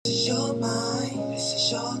your mind, this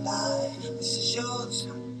is your life, this is your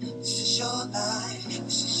time, this is your life,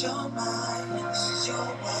 this is your mind, this is your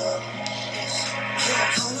world. Yes.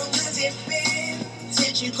 How long has it been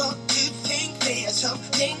since you got to think for yourself,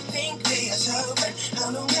 think for yourself? And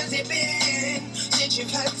how long has it been since you've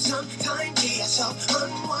had some time to yourself,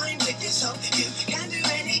 unwind with yourself? You can do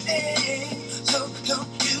anything, so don't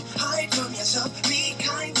you hide from yourself, be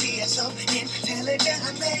kind to yourself,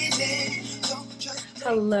 intelligent, amazing.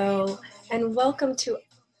 Hello, and welcome to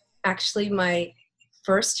actually my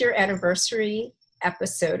first year anniversary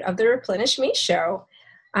episode of the Replenish Me Show.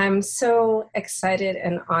 I'm so excited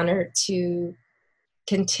and honored to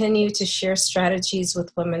continue to share strategies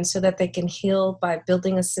with women so that they can heal by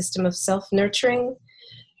building a system of self-nurturing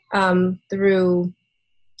through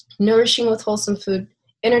nourishing with wholesome food,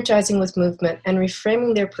 energizing with movement, and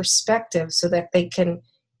reframing their perspective so that they can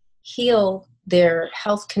heal their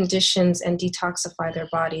health conditions and detoxify their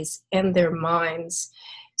bodies and their minds.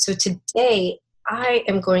 So today I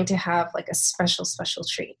am going to have like a special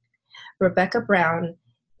treat. Rebecca Brown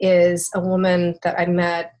is a woman that I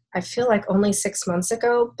met, I feel like only 6 months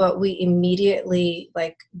ago, but we immediately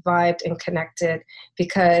like vibed and connected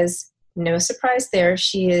because no surprise there,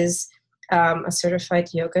 she is a certified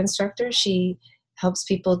yoga instructor. She helps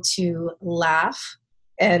people to laugh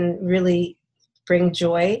and really bring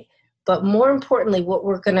joy. But more importantly, what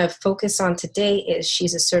we're going to focus on today is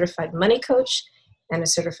she's a certified money coach and a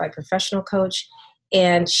certified professional coach.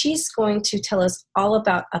 And she's going to tell us all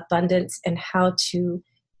about abundance and how to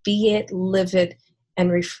be it, live it, and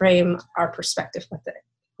reframe our perspective with it.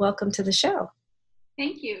 Welcome to the show.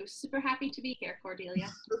 Thank you. Super happy to be here, Cordelia.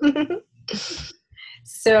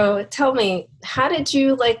 So tell me, how did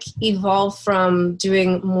you evolve from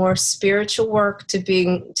doing more spiritual work to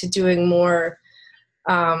doing more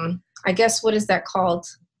I guess, what is that called?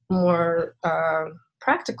 More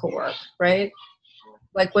practical work, right?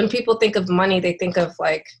 Like when people think of money, they think of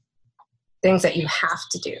like things that you have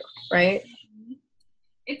to do, right?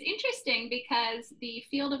 It's interesting because the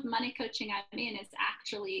field of money coaching I'm in is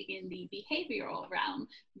actually in the behavioral realm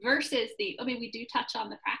versus we do touch on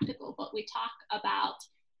the practical, but we talk about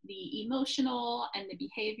the emotional and the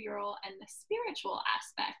behavioral and the spiritual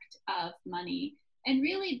aspect of money, and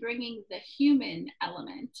really bringing the human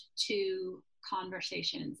element to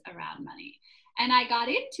conversations around money. And I got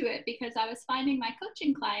into it because I was finding my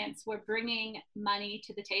coaching clients were bringing money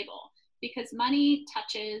to the table because money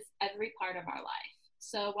touches every part of our life.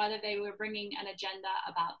 So whether they were bringing an agenda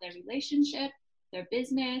about their relationship, their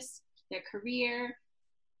business, their career,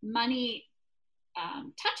 money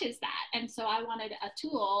touches that. And so I wanted a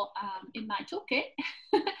tool in my toolkit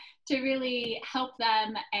to really help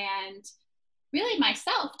them, and really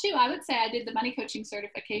myself too. I would say I did the money coaching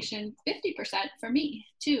certification 50% for me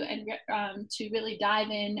too, and to really dive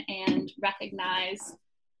in and recognize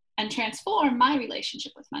and transform my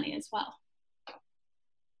relationship with money as well.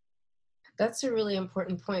 That's a really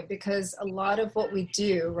important point because a lot of what we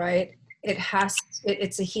do, right,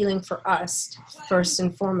 it's a healing for us first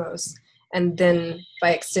and foremost. And then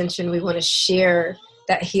by extension, we want to share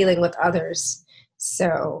that healing with others.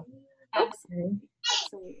 So, Absolutely.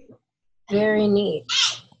 Very neat.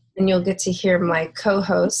 And you'll get to hear my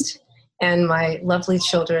co-host and my lovely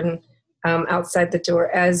children outside the door,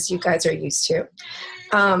 as you guys are used to.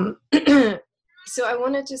 So I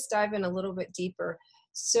want to just dive in a little bit deeper.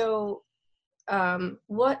 So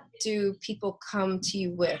what do people come to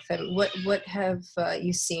you with, and what have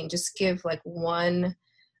you seen? Just give like one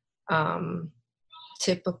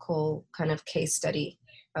typical kind of case study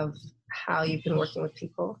of how you've been working with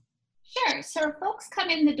people. Sure. So folks come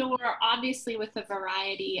in the door obviously with a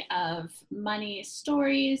variety of money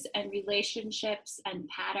stories and relationships and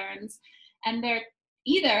patterns. And they're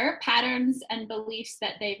either patterns and beliefs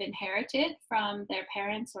that they've inherited from their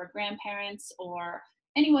parents or grandparents or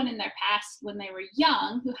anyone in their past when they were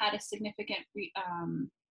young who had a significant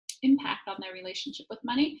impact on their relationship with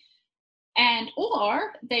money.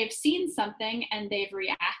 Or they've seen something and they've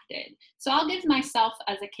reacted. So I'll give myself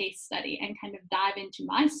as a case study and kind of dive into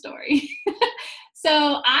my story.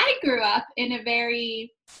 So I grew up in a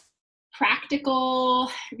very practical,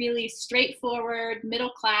 really straightforward,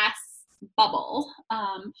 middle-class bubble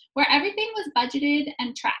where everything was budgeted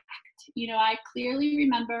and tracked. You know, I clearly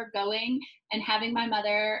remember going and having my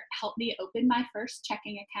mother help me open my first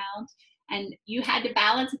checking account. And you had to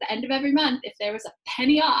balance at the end of every month. If there was a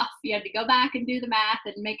penny off, you had to go back and do the math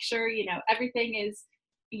and make sure, everything is,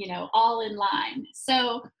 all in line.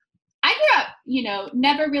 So I grew up,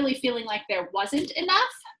 never really feeling like there wasn't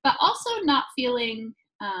enough, but also not feeling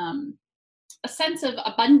a sense of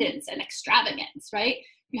abundance and extravagance, right?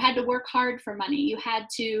 You had to work hard for money. You had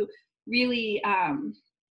to really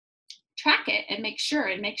track it and make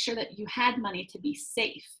sure that you had money to be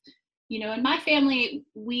safe. You know, in my family,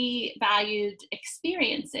 we valued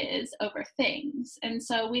experiences over things. And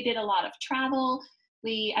so we did a lot of travel.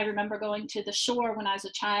 I remember going to the shore when I was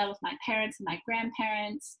a child with my parents and my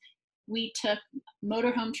grandparents. We took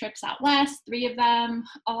motorhome trips out west, 3 of them,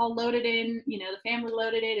 all loaded in, you know, the family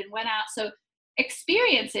loaded it and went out. So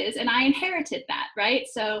experiences, and I inherited that, right?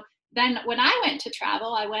 So then when I went to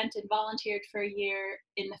travel, I went and volunteered for a year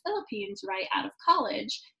in the Philippines right out of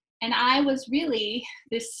college. And I was really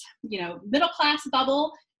this, you know, middle class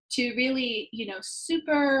bubble to really, you know,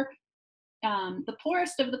 super the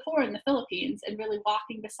poorest of the poor in the Philippines, and really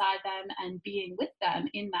walking beside them and being with them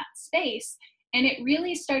in that space. And it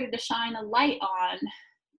really started to shine a light on,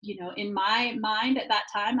 you know, in my mind at that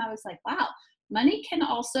time, I was like, wow, money can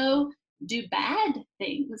also do bad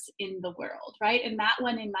things in the world, right? And that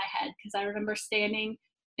went in my head, because I remember standing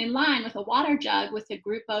in line with a water jug with a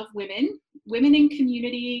group of women in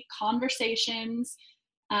community conversations,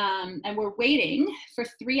 and we're waiting for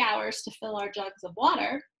 3 hours to fill our jugs of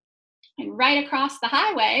water. And right across the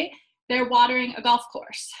highway, they're watering a golf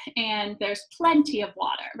course, and there's plenty of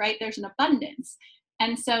water, right? There's an abundance.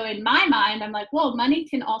 And so in my mind, I'm like, well, money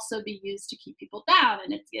can also be used to keep people down,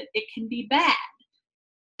 and it can be bad.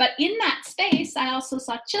 But in that space, I also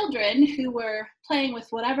saw children who were playing with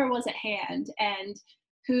whatever was at hand, and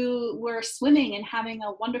who were swimming and having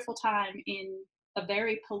a wonderful time in a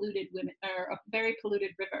very polluted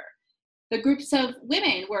river. The groups of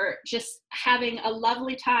women were just having a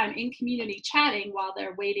lovely time in community chatting while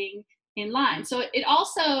they're waiting in line. So it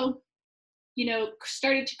also, you know,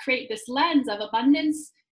 started to create this lens of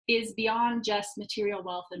abundance is beyond just material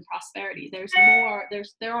wealth and prosperity.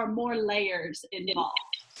 There are more layers involved.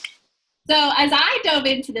 So as I dove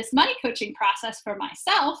into this money coaching process for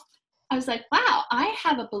myself, I was like, wow, I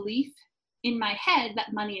have a belief in my head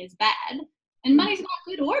that money is bad, and money's not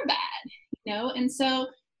good or bad, you know? And so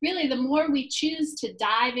really, the more we choose to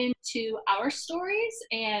dive into our stories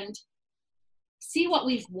and see what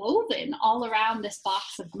we've woven all around this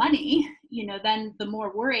box of money, you know, then the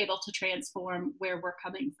more we're able to transform where we're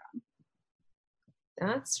coming from.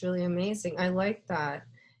 That's really amazing. I like that.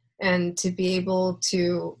 And to be able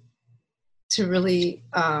to really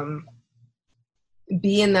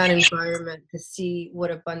be in that environment, to see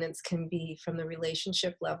what abundance can be from the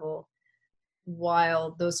relationship level,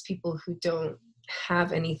 while those people who don't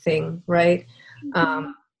have anything, right?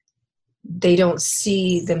 They don't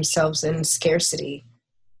see themselves in scarcity,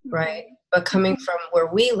 right? But coming from where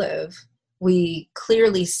we live, we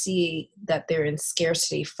clearly see that they're in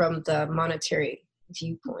scarcity from the monetary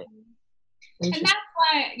viewpoint. And that's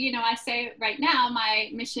why, you know, I say right now,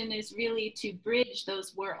 my mission is really to bridge the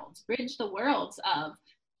worlds of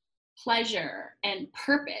pleasure and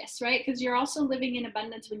purpose, right? Because you're also living in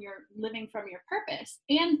abundance when you're living from your purpose,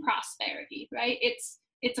 and prosperity, right?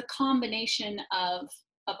 It's a combination of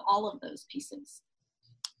all of those pieces.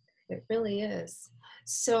 It really is.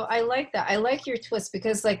 So I like that. I like your twist,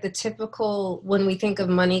 because like the typical, when we think of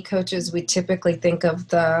money coaches, we typically think of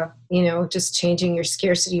the, you know, just changing your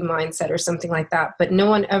scarcity mindset or something like that. But no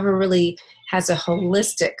one ever really has a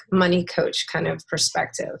holistic money coach kind of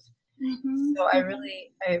perspective. Mm-hmm. So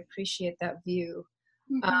I appreciate that view.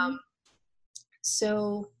 Mm-hmm.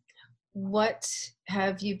 So what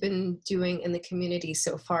have you been doing in the community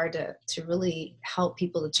so far to really help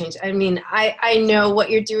people to change? I mean, I know what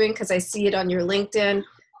you're doing because I see it on your LinkedIn,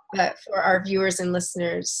 but for our viewers and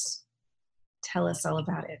listeners, tell us all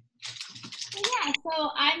about it. Yeah, so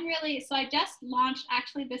I just launched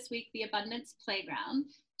actually this week the Abundance Playground,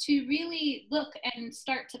 to really look and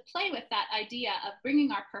start to play with that idea of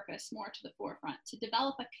bringing our purpose more to the forefront, to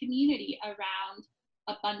develop a community around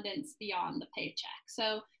abundance beyond the paycheck.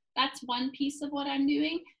 So that's one piece of what I'm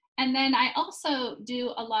doing. And then I also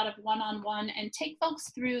do a lot of one-on-one and take folks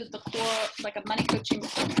through the core, like a money coaching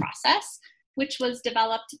process, which was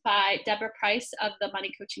developed by Deborah Price of the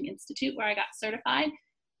Money Coaching Institute, where I got certified.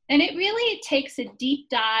 And it really takes a deep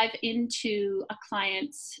dive into a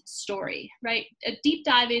client's story, right? A deep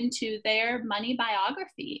dive into their money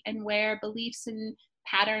biography and where beliefs and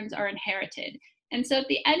patterns are inherited. And so at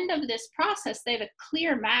the end of this process, they have a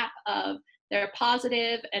clear map of their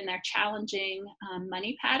positive and their challenging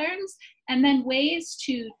money patterns, and then ways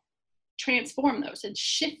to transform those and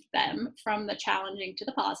shift them from the challenging to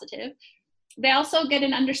the positive. They also get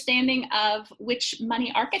an understanding of which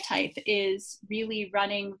money archetype is really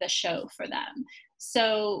running the show for them.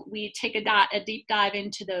 So we take a deep dive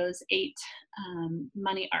into those 8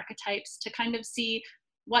 money archetypes to kind of see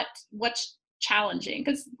what's challenging,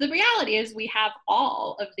 because the reality is we have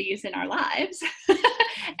all of these in our lives.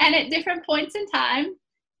 And at different points in time,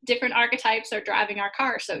 different archetypes are driving our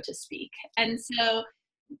car, so to speak. And so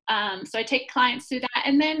I take clients through that.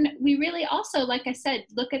 And then we really also, like I said,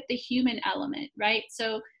 look at the human element, right?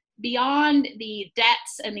 So beyond the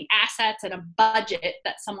debts and the assets and a budget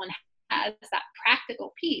that someone has, that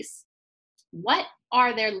practical piece, what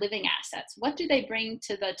are their living assets? What do they bring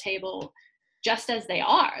to the table just as they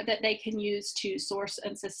are, that they can use to source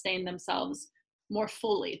and sustain themselves more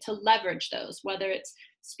fully, to leverage those, whether it's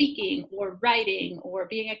speaking or writing or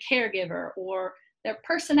being a caregiver or their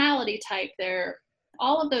personality type, their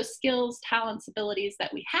all of those skills, talents, abilities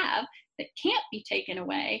that we have that can't be taken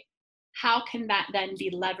away. How can that then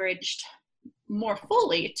be leveraged more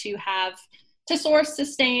fully to source,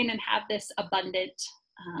 sustain, and have this abundant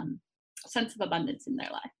sense of abundance in their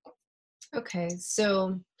life? Okay,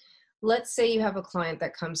 so let's say you have a client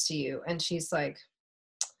that comes to you and she's like,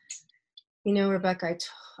 Rebecca,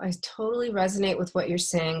 I totally resonate with what you're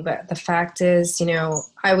saying, but the fact is,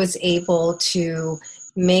 I was able to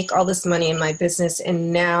make all this money in my business,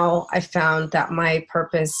 and now I found that my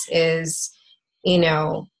purpose is,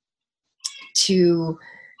 to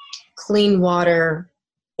clean water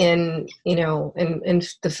in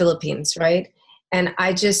the Philippines, right? And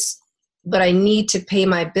but I need to pay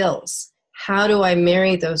my bills. How do I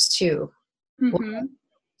marry those two? Mm-hmm.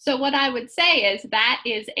 So what I would say is that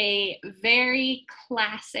is a very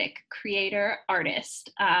classic creator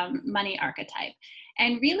artist money archetype.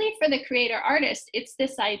 And really for the creator artist, it's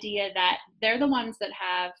this idea that they're the ones that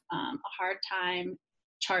have a hard time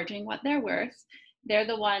charging what they're worth. They're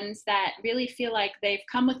the ones that really feel like they've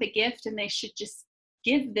come with a gift and they should just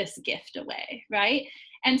give this gift away, right?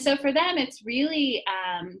 And so for them, it's really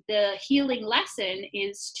the healing lesson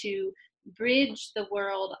is to bridge the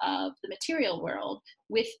world of the material world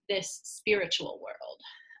with this spiritual world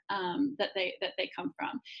that they come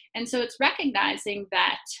from. And so it's recognizing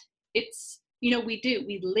that it's,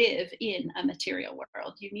 we live in a material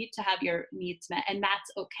world. You need to have your needs met, and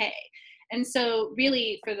that's okay. And so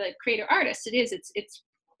really for the creator artist,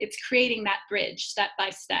 it's creating that bridge step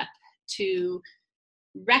by step to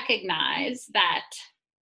recognize that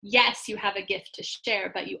yes, you have a gift to share,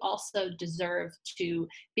 but you also deserve to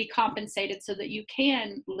be compensated so that you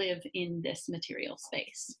can live in this material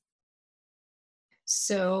space.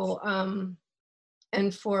 So,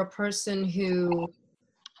 and for a person who,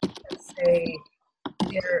 let's say,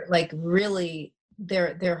 they're like really,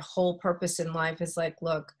 their whole purpose in life is like,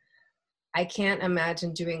 look, I can't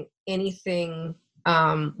imagine doing anything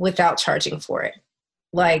without charging for it.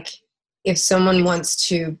 Like, if someone wants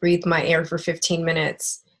to breathe my air for 15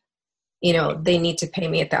 minutes, they need to pay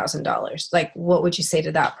me $1,000. Like, what would you say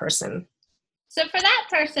to that person? So for that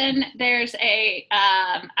person, there's I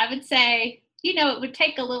would say, it would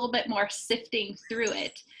take a little bit more sifting through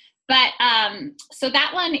it. But so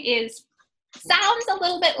that one sounds a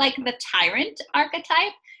little bit like the tyrant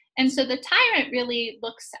archetype. And so the tyrant really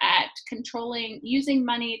looks at using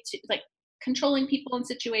money to like controlling people in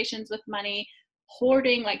situations with money,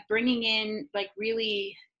 hoarding, like bringing in, like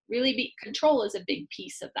really control is a big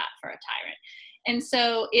piece of that for a tyrant. And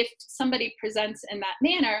so if somebody presents in that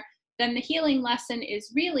manner, then the healing lesson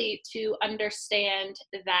is really to understand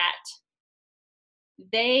that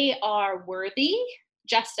they are worthy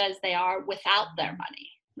just as they are without their money,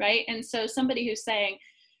 right? And so somebody who's saying,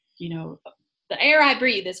 the air I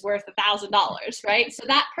breathe is worth $1,000, right? So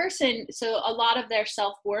that person, so a lot of their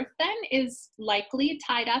self-worth then is likely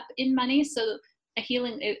tied up in money. So a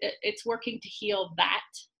healing, it's working to heal that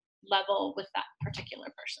level with that particular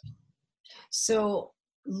person. So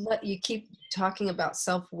you keep talking about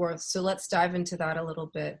self-worth. So let's dive into that a little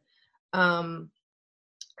bit. How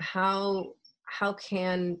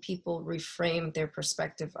can people reframe their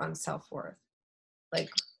perspective on self-worth? Like,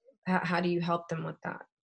 how do you help them with that?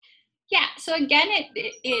 Yeah. So again,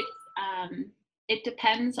 it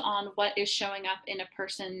depends on what is showing up in a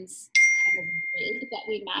person's kind of grid that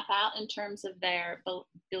we map out in terms of their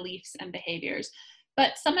beliefs and behaviors.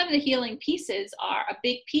 But some of the healing pieces are, a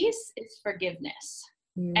big piece is forgiveness.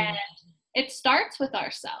 And it starts with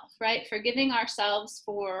ourselves, right? Forgiving ourselves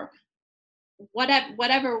for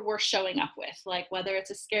whatever we're showing up with, like whether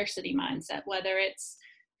it's a scarcity mindset, whether it's,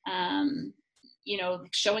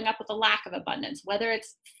 showing up with a lack of abundance, whether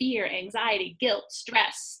it's fear, anxiety, guilt,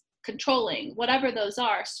 stress, controlling, whatever those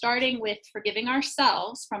are, starting with forgiving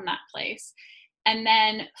ourselves from that place, and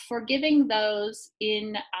then forgiving those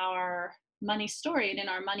in our money story and in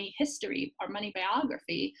our money history, our money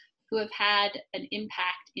biography, who have had an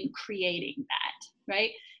impact in creating that,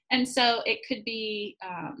 right? And so it could be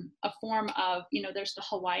a form of, there's the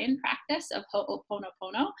Hawaiian practice of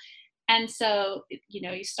Ho'oponopono. And so,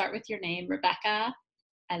 you start with your name, Rebecca,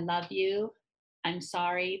 I love you, I'm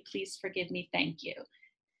sorry, please forgive me, thank you.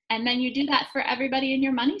 And then you do that for everybody in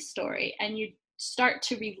your money story, and you start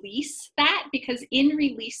to release that, because in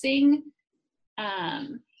releasing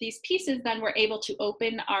these pieces, then we're able to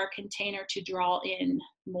open our container to draw in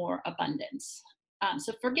more abundance.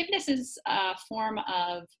 So forgiveness is a form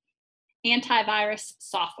of antivirus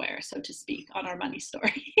software, so to speak, on our money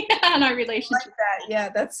story, on our relationship. Like that. Yeah,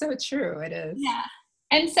 that's so true. It is. Yeah.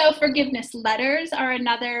 And so forgiveness letters are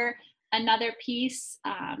another piece.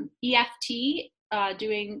 EFT,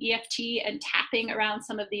 doing EFT and tapping around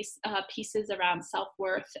some of these pieces around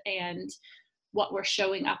self-worth and what we're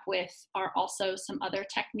showing up with are also some other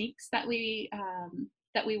techniques that we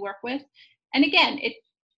work with. And again,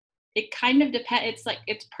 it kind of depends.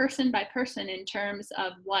 It's person by person in terms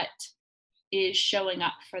of what is showing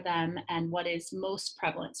up for them and what is most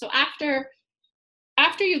prevalent. So after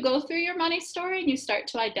you go through your money story and you start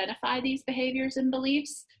to identify these behaviors and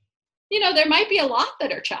beliefs, there might be a lot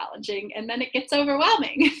that are challenging, and then it gets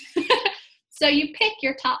overwhelming. So you pick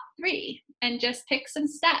your top 3 and just pick some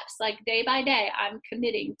steps, like day by day. I'm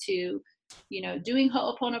committing to, doing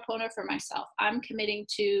Ho'oponopono for myself. I'm committing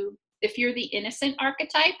to, if you're the innocent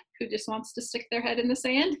archetype who just wants to stick their head in the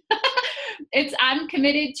sand, I'm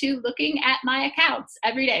committed to looking at my accounts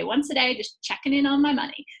every day, once a day, just checking in on my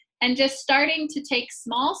money. And just starting to take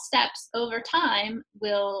small steps over time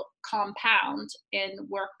will compound and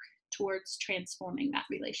work towards transforming that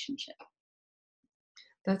relationship.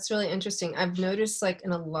 That's really interesting. I've noticed, like,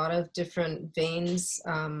 in a lot of different veins,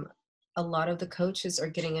 a lot of the coaches are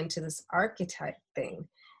getting into this archetype thing.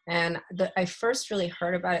 And I first really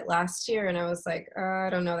heard about it last year, and I was like, I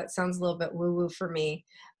don't know, that sounds a little bit woo-woo for me.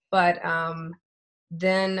 But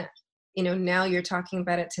then, now you're talking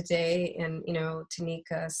about it today, and,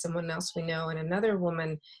 Tanika, someone else we know, and another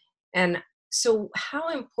woman. And so how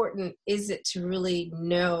important is it to really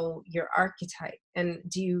know your archetype? And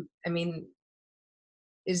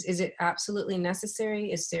is it absolutely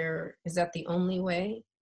necessary? Is that the only way?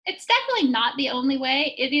 It's definitely not the only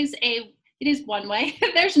way. It is one way.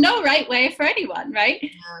 There's no right way for anyone, right?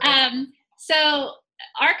 So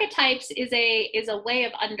archetypes is a way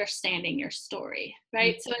of understanding your story,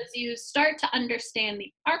 right? Mm-hmm. So as you start to understand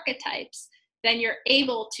the archetypes, then you're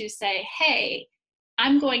able to say, hey,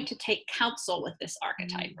 I'm going to take counsel with this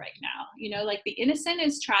archetype right now. Like the innocent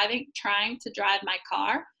is trying to drive my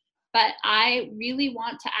car, but I really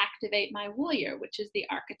want to activate my warrior, which is the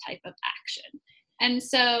archetype of action. And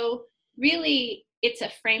so really it's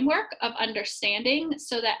a framework of understanding,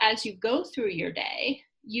 so that as you go through your day,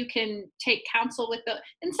 you can take counsel with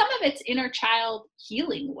and some of it's inner child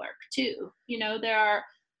healing work too. There are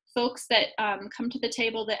folks that come to the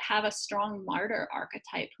table that have a strong martyr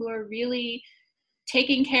archetype, who are really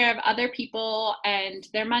taking care of other people, and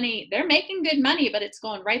their money, they're making good money, but it's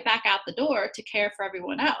going right back out the door to care for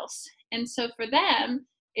everyone else. And so for them,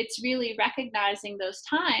 it's really recognizing those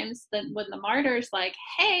times that when the martyr's like,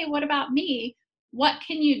 hey, what about me? What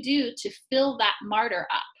can you do to fill that martyr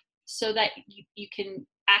up so that you can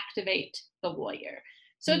activate the warrior?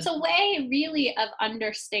 So it's a way really of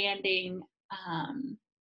understanding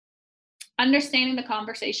the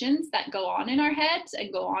conversations that go on in our heads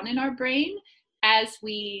and go on in our brain as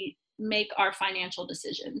we make our financial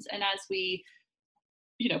decisions and as we,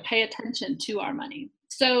 pay attention to our money.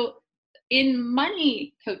 So in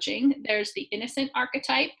money coaching, there's the innocent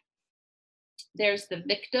archetype, there's the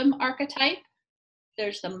victim archetype,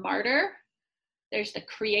 there's the martyr, there's the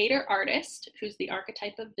creator artist, who's the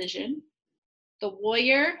archetype of vision, the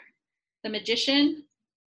warrior, the magician,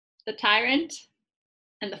 the tyrant,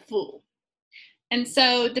 and the fool. And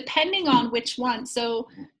so depending on which one, so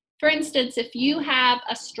for instance, if you have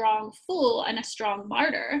a strong fool and a strong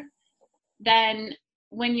martyr, then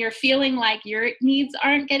when you're feeling like your needs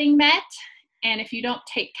aren't getting met, and if you don't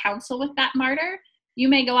take counsel with that martyr, you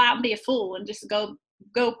may go out and be a fool and just go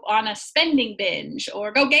on a spending binge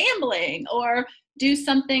or go gambling or do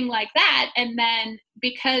something like that. And then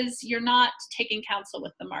because you're not taking counsel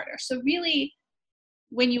with the martyr. So really,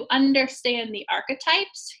 when you understand the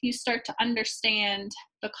archetypes, you start to understand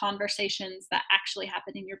the conversations that actually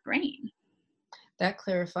happen in your brain. That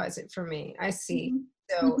clarifies it for me. I see.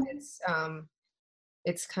 Mm-hmm. So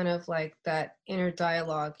it's kind of like that inner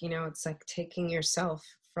dialogue, it's like taking yourself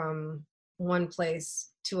from one place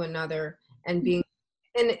to another and being,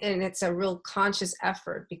 and it's a real conscious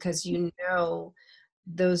effort, because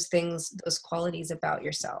those things, those qualities about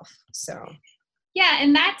yourself. So yeah,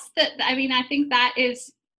 and I think that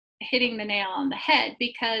is hitting the nail on the head,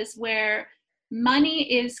 because where money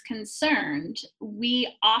is concerned, we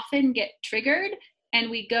often get triggered and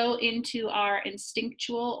we go into our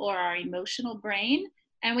instinctual or our emotional brain,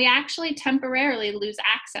 and we actually temporarily lose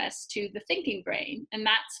access to the thinking brain. And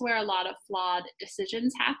that's where a lot of flawed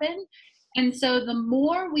decisions happen. And so the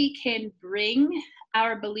more we can bring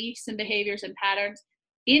our beliefs and behaviors and patterns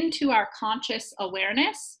into our conscious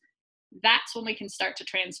awareness, that's when we can start to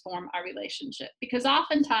transform our relationship. Because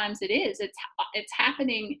oftentimes it's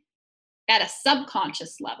happening at a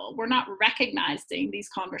subconscious level. We're not recognizing these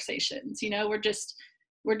conversations, we're just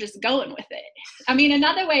going with it. I mean,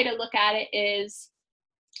 another way to look at it is,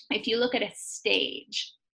 if you look at a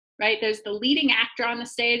stage, right? There's the leading actor on the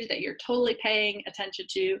stage that you're totally paying attention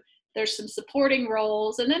to. There's some supporting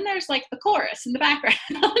roles, and then there's like the chorus in the background.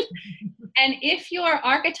 And if your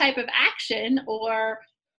archetype of action, or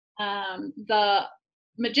the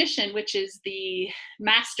magician, which is the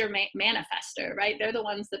master manifester, right? They're the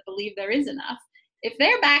ones that believe there is enough. If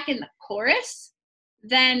they're back in the chorus,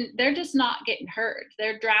 then they're just not getting heard.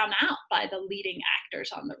 They're drowned out by the leading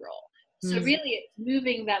actors on the role. So really it's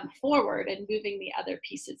moving them forward and moving the other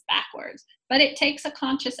pieces backwards. But it takes a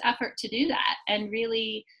conscious effort to do that. And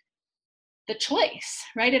really the choice,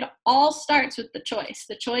 right? It all starts with the choice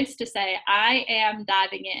to say, I am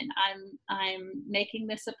diving in. I'm making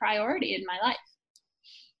this a priority in my life.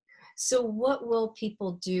 So what will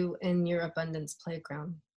people do in your Abundance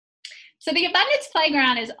Playground? So the Abundance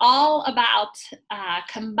Playground is all about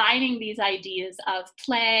combining these ideas of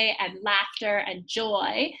play and laughter and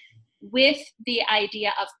joy with the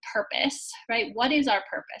idea of purpose, right? What is our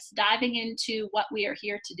purpose? Diving into what we are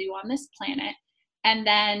here to do on this planet. And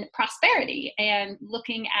then prosperity, and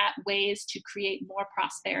looking at ways to create more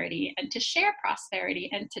prosperity and to share prosperity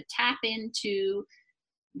and to tap into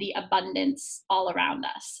the abundance all around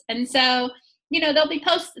us. And so, there'll be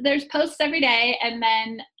there's posts every day, and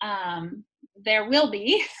then there will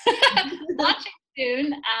be launching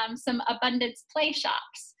soon some abundance play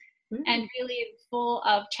shops, and really full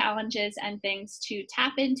of challenges and things to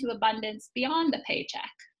tap into abundance beyond the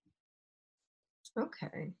paycheck.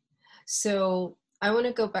 Okay. So I want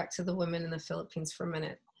to go back to the women in the Philippines for a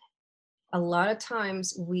minute. A lot of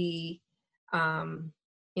times we,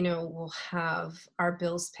 we'll have our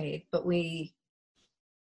bills paid, but we,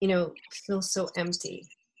 feel so empty.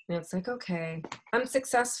 And it's like, okay, I'm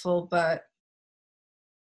successful, but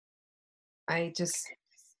I just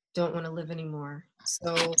don't want to live anymore.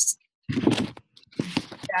 So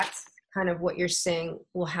that's kind of what you're saying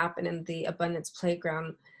will happen in the Abundance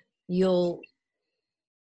Playground.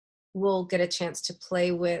 We'll get a chance to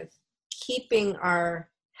play with keeping our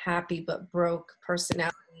happy but broke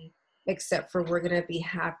personality, except for we're going to be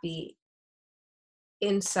happy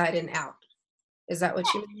inside and out. Is that what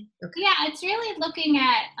you mean? Okay. Yeah, it's really looking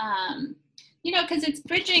at, because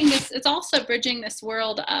it's also bridging this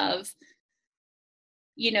world of,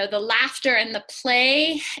 the laughter and the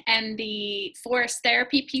play and the forest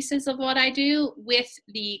therapy pieces of what I do with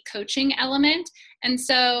the coaching element. And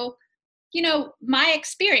so, my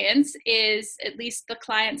experience is, at least the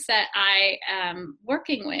clients that I am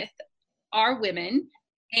working with are women,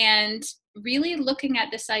 and really looking at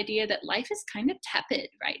this idea that life is kind of tepid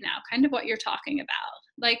right now, kind of what you're talking about.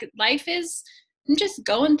 Like, life is just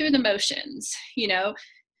going through the motions,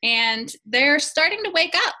 and they're starting to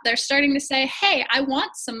wake up. They're starting to say, hey, I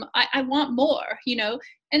want more,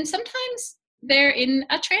 and sometimes they're in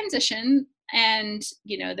a transition, and,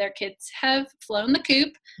 their kids have flown the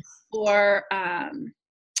coop, or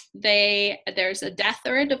there's a death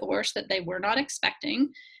or a divorce that they were not expecting.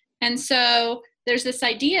 And so there's this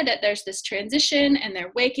idea that there's this transition, and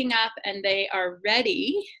they're waking up and they are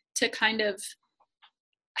ready to kind of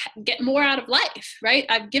get more out of life, right?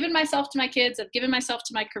 I've given myself to my kids. I've given myself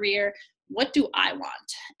to my career. What do I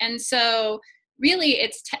want? And so really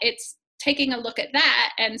it's taking a look at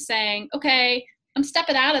that and saying, okay, I'm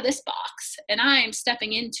stepping out of this box and I'm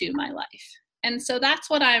stepping into my life. And so that's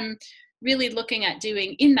what I'm really looking at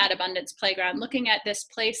doing in that Abundance Playground, looking at this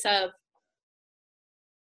place of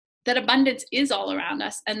that abundance is all around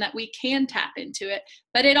us and that we can tap into it,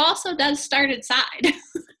 but it also does start inside.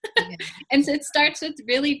 Yeah. And so it starts with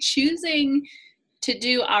really choosing to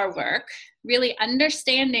do our work, really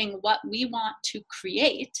understanding what we want to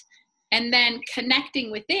create, and then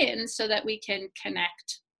connecting within so that we can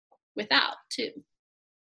connect without too.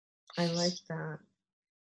 I like that.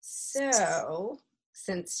 So,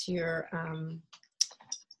 since you're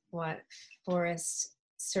forest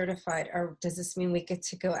certified, or does this mean we get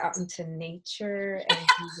to go out into nature? And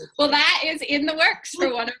well, that is in the works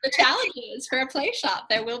for one of the challenges for a play shop.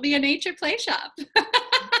 There will be a nature play shop.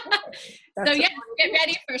 So yes, get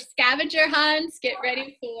ready for scavenger hunts, get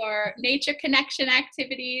ready for nature connection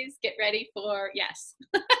activities, get ready for, yes.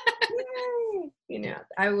 Yay. You know,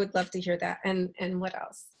 I would love to hear that. And what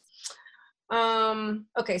else?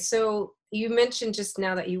 Okay, so you mentioned just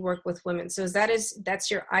now that you work with women. So that's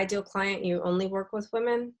your ideal client? You only work with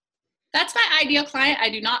women? That's my ideal client. I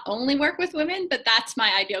do not only work with women, but that's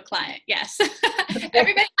my ideal client. Yes.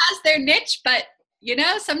 Everybody has their niche, but you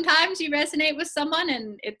know, sometimes you resonate with someone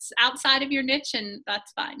and it's outside of your niche, and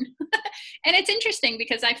that's fine. And it's interesting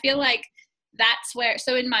because I feel like that's where,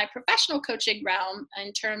 so in my professional coaching realm,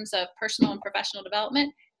 in terms of personal and professional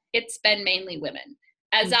development, it's been mainly women.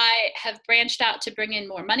 As I have branched out to bring in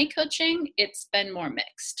more money coaching, it's been more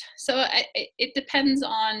mixed. So it depends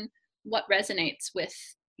on what resonates with,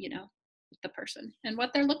 you know, the person and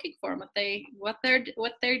what they're looking for and what they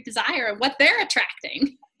desire and what they're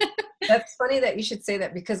attracting. That's funny that you should say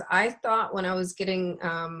that, because I thought when I was getting,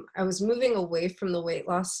 I was moving away from the weight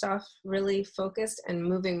loss stuff, really focused, and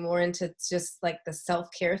moving more into just like the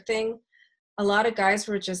self-care thing. A lot of guys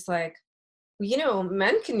were just like, you know,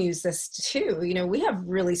 men can use this too. You know, we have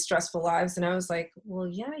really stressful lives. And I was like, well,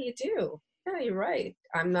 yeah, you do. Yeah, you're right.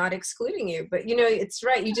 I'm not excluding you, but you know, it's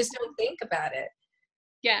right. You just don't think about it.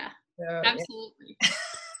 Yeah, So, absolutely.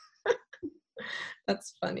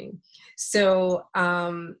 that's funny. So,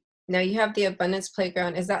 now you have the Abundance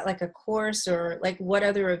Playground. Is that like a course, or like what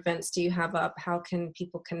other events do you have up? How can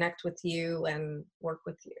people connect with you and work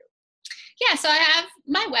with you? Yeah, so I have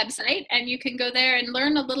my website, and you can go there and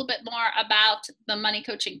learn a little bit more about the money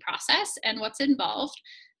coaching process and what's involved.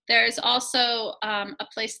 There's also a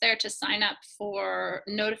place there to sign up for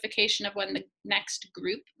notification of when the next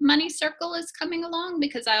group money circle is coming along,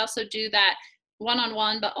 because I also do that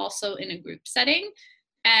one-on-one, but also in a group setting.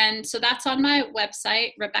 And so that's on my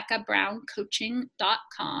website,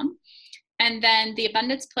 RebeccaBrownCoaching.com. And then the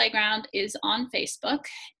Abundance Playground is on Facebook,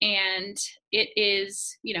 and it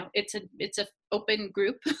is, you know, it's a open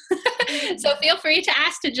group. So feel free to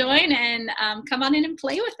ask to join and come on in and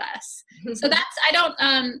play with us. So that's, I don't,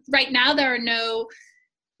 right now there are no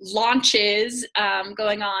launches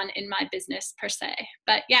going on in my business per se,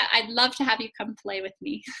 but yeah, I'd love to have you come play with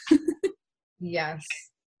me. Yes,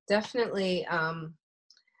 definitely.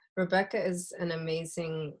 Rebecca is an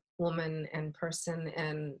amazing woman and person,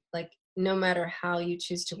 and like no matter how you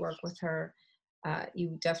choose to work with her,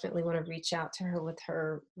 you definitely want to reach out to her with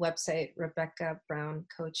her website, Rebecca Brown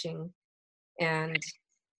Coaching. And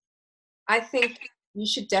I think you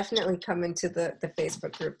should definitely come into the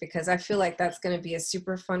Facebook group, because I feel like that's going to be a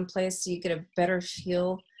super fun place, so you get a better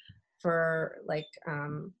feel for like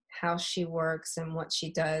how she works and what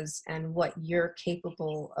she does and what you're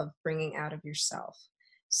capable of bringing out of yourself.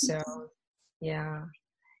 So, yeah.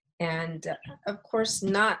 And of course,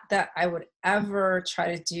 not that I would ever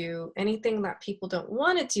try to do anything that people don't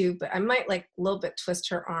want to do, but I might like a little bit twist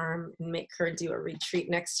her arm and make her do a retreat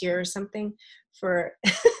next year or something for.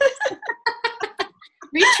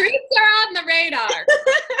 Retreats are on the radar.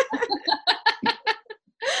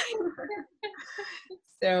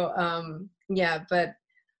 So, yeah, but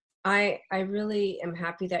I really am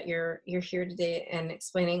happy that you're here today and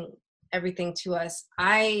explaining everything to us.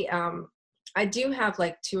 I do have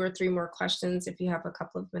like 2 or 3 more questions if you have a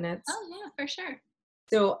couple of minutes. Oh yeah, for sure.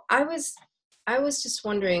 So I was just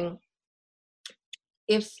wondering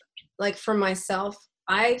if, like for myself,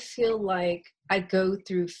 I feel like I go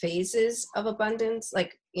through phases of abundance,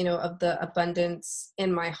 like, you know, of the abundance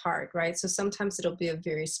in my heart, right? So sometimes it'll be a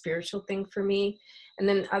very spiritual thing for me, and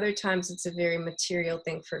then other times it's a very material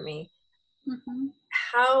thing for me. Mm-hmm.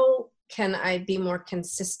 How can I be more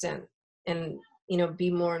consistent and, you know,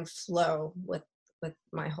 be more in flow with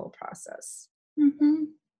my whole process? Mm-hmm.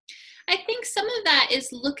 I think some of that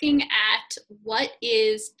is looking at what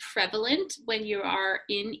is prevalent when you are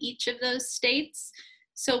in each of those states.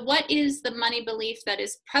 So what is the money belief that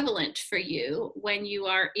is prevalent for you when you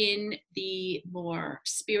are in the more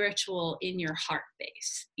spiritual, in your heart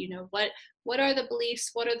base? You know, what are the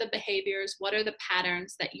beliefs, what are the behaviors, what are the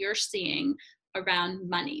patterns that you're seeing around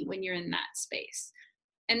money when you're in that space?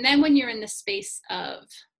 And then when you're in the space of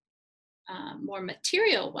more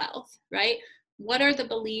material wealth, right? What are the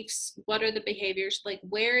beliefs? What are the behaviors? Like,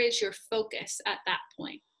 where is your focus at that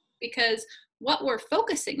point? Because what we're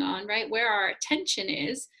focusing on, right, where our attention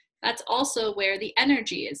is, that's also where the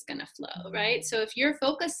energy is going to flow, right? So if you're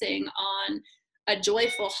focusing on a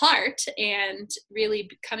joyful heart and really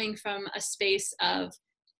coming from a space of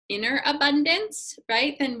inner abundance,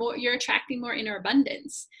 right, then you're attracting more inner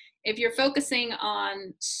abundance. If you're focusing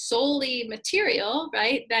on solely material,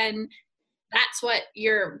 right, then that's what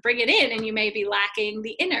you're bringing in, and you may be lacking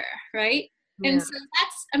the inner, right? Yeah. And so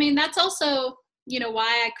I mean, that's also,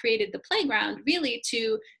 why I created the playground, really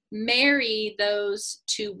to marry those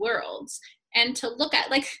two worlds and to look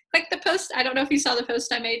at like the post. I don't know if you saw the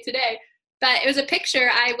post I made today, but it was a picture.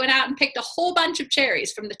 I went out and picked a whole bunch of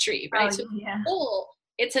cherries from the tree, right? Oh, So yeah.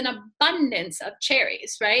 it's an abundance of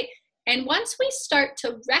cherries, right? And once we start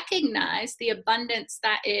to recognize the abundance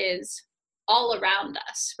that is all around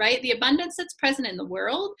us, right? The abundance that's present in the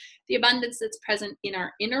world, the abundance that's present in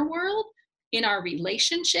our inner world, in our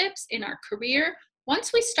relationships, in our career.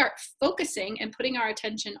 Once we start focusing and putting our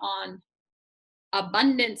attention on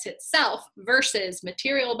abundance itself versus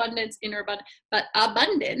material abundance, inner abundance, but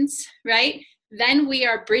abundance, right? Then we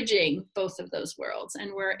are bridging both of those worlds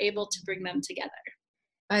and we're able to bring them together.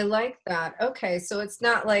 I like that. Okay, so it's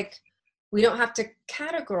not like we don't have to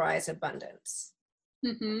categorize abundance.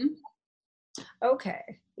 Mm-hmm. Okay.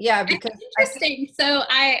 Yeah, because interesting. So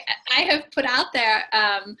I have put out there,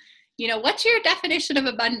 what's your definition of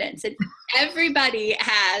abundance? And everybody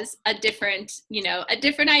has a different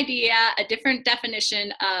idea, a different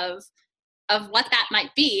definition of what that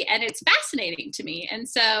might be. And it's fascinating to me. And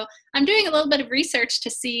so I'm doing a little bit of research to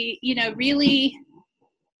see, really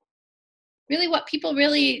what people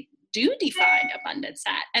really do define abundance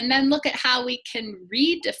at, and then look at how we can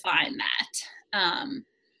redefine that.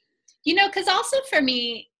 Because also for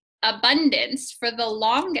me, abundance for the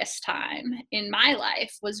longest time in my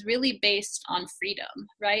life was really based on freedom,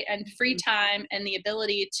 right? And free time and the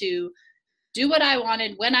ability to do what I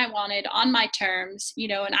wanted, when I wanted, on my terms,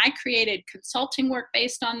 and I created consulting work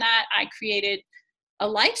based on that. I created a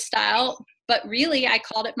lifestyle, but really I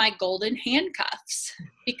called it my golden handcuffs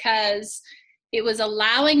because it was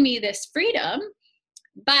allowing me this freedom,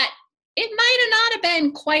 but it might not have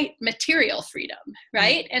been quite material freedom,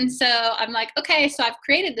 right? And so I'm like, okay, so I've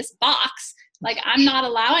created this box. Like, I'm not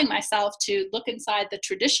allowing myself to look inside the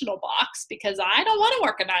traditional box because I don't want to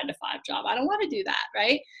work a 9-to-5 job. I don't want to do that,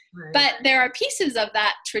 right? But there are pieces of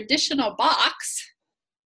that traditional box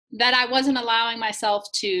that I wasn't allowing myself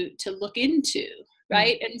to look into,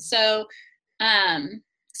 right? And so,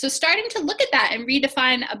 so starting to look at that and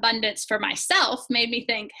redefine abundance for myself made me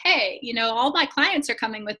think, hey, all my clients are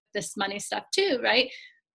coming with this money stuff too, right?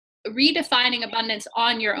 Redefining abundance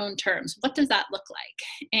on your own terms. What does that look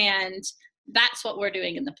like? And that's what we're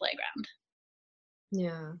doing in the playground.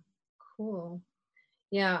 Yeah, cool.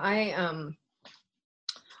 Yeah, I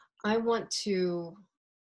want to,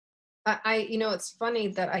 it's funny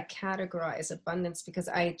that I categorize abundance because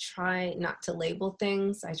I try not to label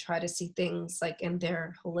things. I try to see things like in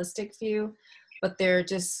their holistic view, but they're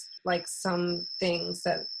just like some things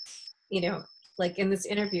that, like in this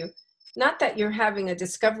interview, not that you're having a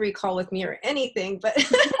discovery call with me or anything, but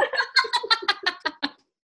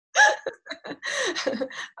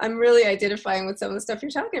I'm really identifying with some of the stuff you're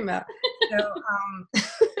talking about. So,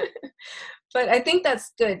 but I think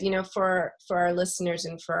that's good, for our listeners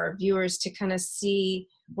and for our viewers to kind of see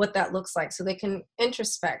what that looks like so they can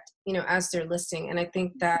introspect, as they're listening. And I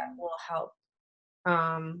think that will help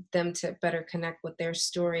them to better connect with their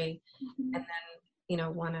story and then,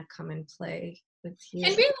 want to come and play with you.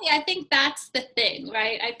 And really, I think that's the thing,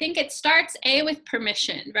 right? I think it starts with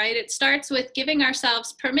permission, right? It starts with giving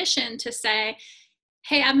ourselves permission to say,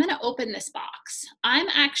 hey, I'm going to open this box. I'm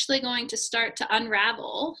actually going to start to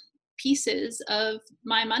unravel pieces of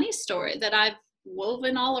my money story that I've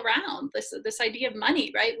woven all around this idea of money,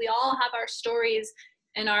 right? We all have our stories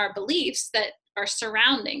and our beliefs that are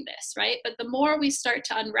surrounding this, right? But the more we start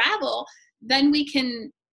to unravel, then we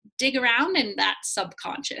can dig around in that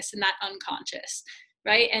subconscious and that unconscious,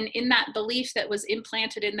 right? And in that belief that was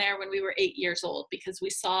implanted in there when we were 8 years old because we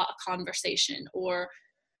saw a conversation, or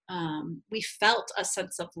we felt a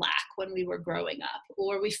sense of lack when we were growing up,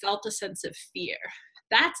 or we felt a sense of fear.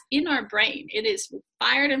 That's in our brain. It is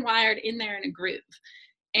fired and wired in there in a groove.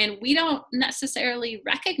 And we don't necessarily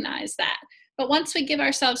recognize that. But once we give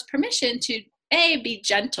ourselves permission to, be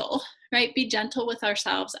gentle, right? Be gentle with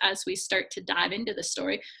ourselves as we start to dive into the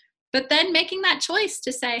story. But then making that choice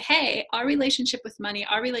to say, hey, our relationship with money,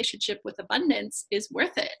 our relationship with abundance is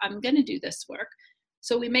worth it. I'm going to do this work.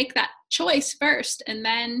 So we make that choice first, and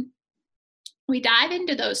then we dive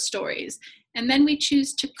into those stories, and then we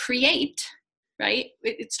choose to create, right?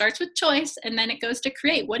 It starts with choice, and then it goes to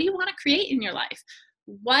create. What do you want to create in your life?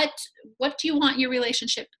 What do you want your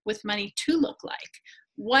relationship with money to look like?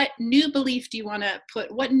 What new belief do you want to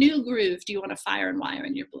put? What new groove do you want to fire and wire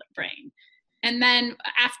in your brain? And then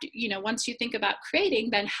after, once you think about creating,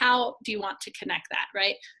 then how do you want to connect that,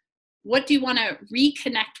 right? What do you want to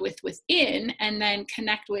reconnect with within, and then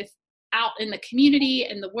connect with out in the community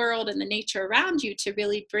and the world and the nature around you to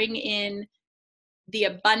really bring in the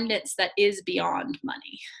abundance that is beyond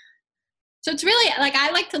money. So it's really, like,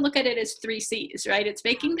 I like to look at it as 3 C's, right? It's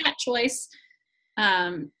making that choice,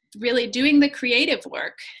 really doing the creative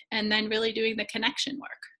work, and then really doing the connection work.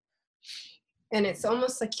 And it's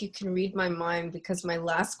almost like you can read my mind, because my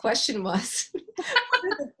last question was, what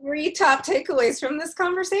are the 3 top takeaways from this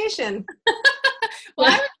conversation?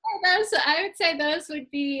 Well, I would say those would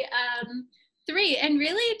be 3, and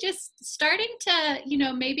really just starting to,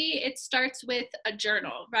 maybe it starts with a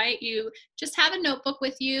journal, right? You just have a notebook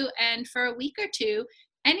with you, and for a week or 2,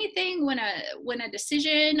 anything when a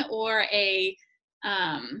decision or a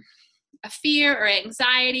fear or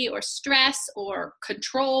anxiety or stress or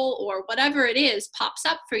control or whatever it is pops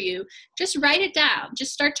up for you, just write it down.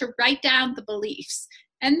 Just start to write down the beliefs.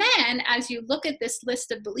 And then as you look at this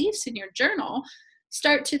list of beliefs in your journal,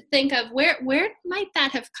 start to think of where might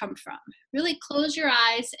that have come from? Really close your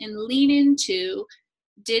eyes and lean into,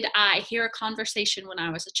 did I hear a conversation when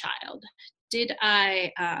I was a child? Did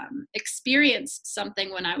I experience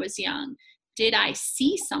something when I was young? Did I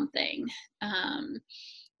see something?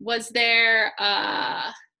 Was there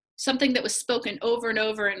something that was spoken over and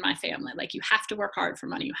over in my family? Like, you have to work hard for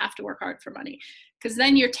money. You have to work hard for money. Because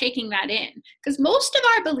then you're taking that in. Because most of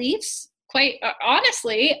our beliefs, quite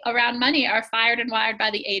honestly, around money are fired and wired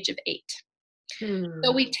by the age of 8.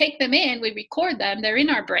 So we take them in, we record them, they're in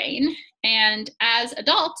our brain. And as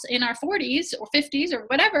adults in our 40s or 50s or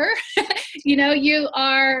whatever, you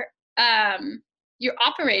are, you're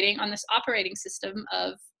operating on this operating system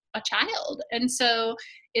of a child. And so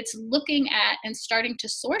it's looking at and starting to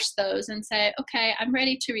source those and say, okay, I'm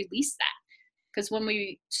ready to release that. Because when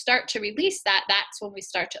we start to release that, that's when we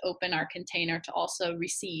start to open our container to also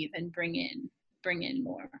receive and bring in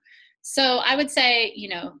more. So I would say,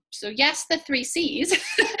 so yes, the 3 C's,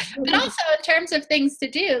 but also in terms of things to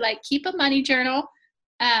do, like keep a money journal.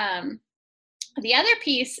 The other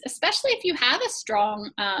piece, especially if you have a strong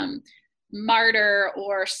martyr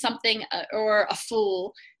or something, or a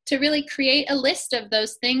fool, to really create a list of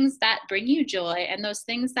those things that bring you joy and those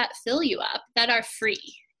things that fill you up that are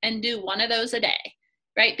free, and do 1 of those a day,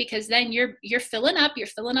 right? Because then you're filling up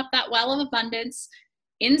that well of abundance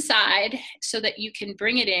inside, so that you can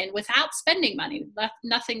bring it in without spending money.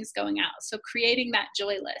 Nothing's going out. So creating that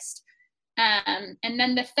joy list. And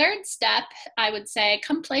then the 3rd step, I would say,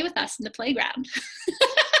 come play with us in the playground.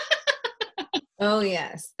 Oh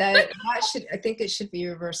yes, that I think it should be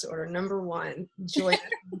reverse order. Number 1, join us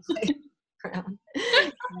in the playground.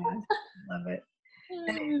 Yeah, love it.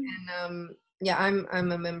 And yeah,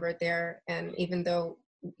 I'm a member there, and even though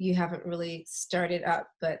you haven't really started up,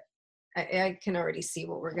 but I can already see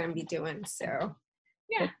what we're going to be doing. So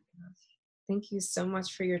yeah, thank you so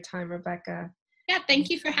much for your time, Rebecca. Yeah, thank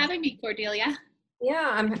you for having me, Cordelia.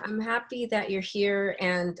 Yeah, I'm happy that you're here,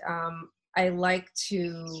 and I like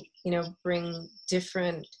to bring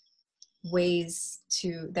different ways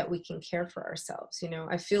that we can care for ourselves.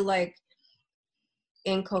 I feel like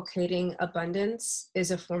inculcating abundance is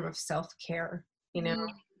a form of self-care.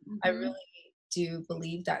 Mm-hmm. I really do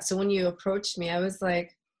believe that. So when you approached me, I was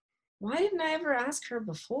like, why didn't I ever ask her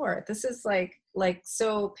before? This is like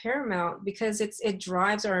so paramount, because it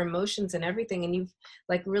drives our emotions and everything. And you've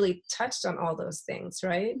really touched on all those things,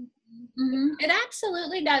 right? Mm-hmm. It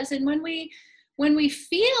absolutely does. And when we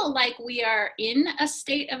feel like we are in a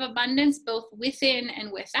state of abundance, both within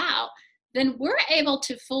and without, then we're able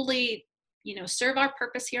to fully, serve our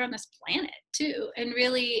purpose here on this planet too. And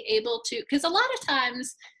really able to, because a lot of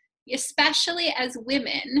times, especially as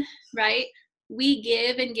women, right, we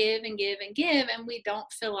give and give and give and give, and we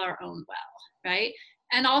don't fill our own well, right?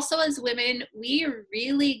 And also as women, we are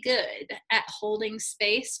really good at holding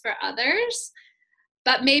space for others,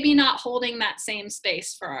 but maybe not holding that same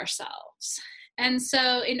space for ourselves. And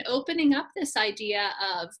so in opening up this idea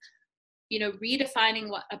of, redefining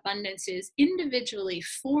what abundance is individually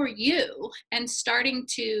for you and starting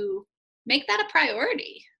to make that a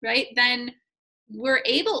priority, right? Then we're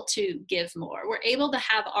able to give more. We're able to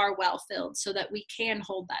have our well filled so that we can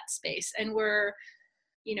hold that space. And we're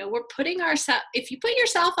putting ourselves, if you put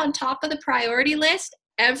yourself on top of the priority list,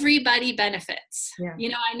 everybody benefits. Yeah.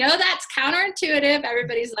 I know that's counterintuitive.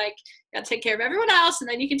 Everybody's like, you gotta take care of everyone else and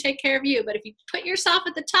then you can take care of you. But if you put yourself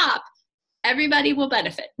at the top, everybody will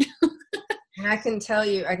benefit. And I can tell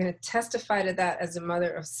you, I can testify to that as a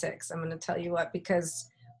mother of 6. I'm going to tell you what, because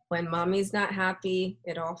when mommy's not happy,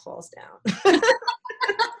 it all falls down.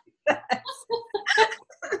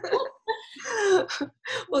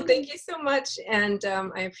 Well, thank you so much. And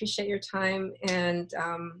I appreciate your time. And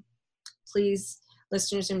please,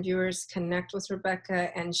 listeners and viewers, connect with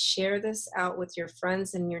Rebecca and share this out with your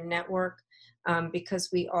friends and your network, because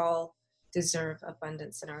we all deserve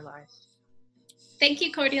abundance in our life. Thank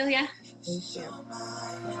you, Cordelia. Thank you.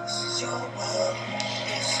 This is your world.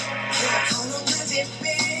 Yes. How long has it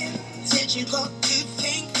been since you got to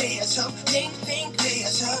think for yourself? Think for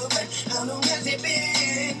yourself. And how long has it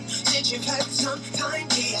been since you've had some time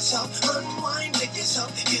to yourself? Unwind with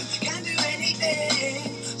yourself. You can do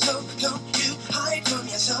anything. So don't you hide from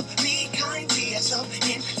yourself. Be kind to yourself.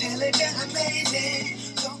 Intelligent, amazing.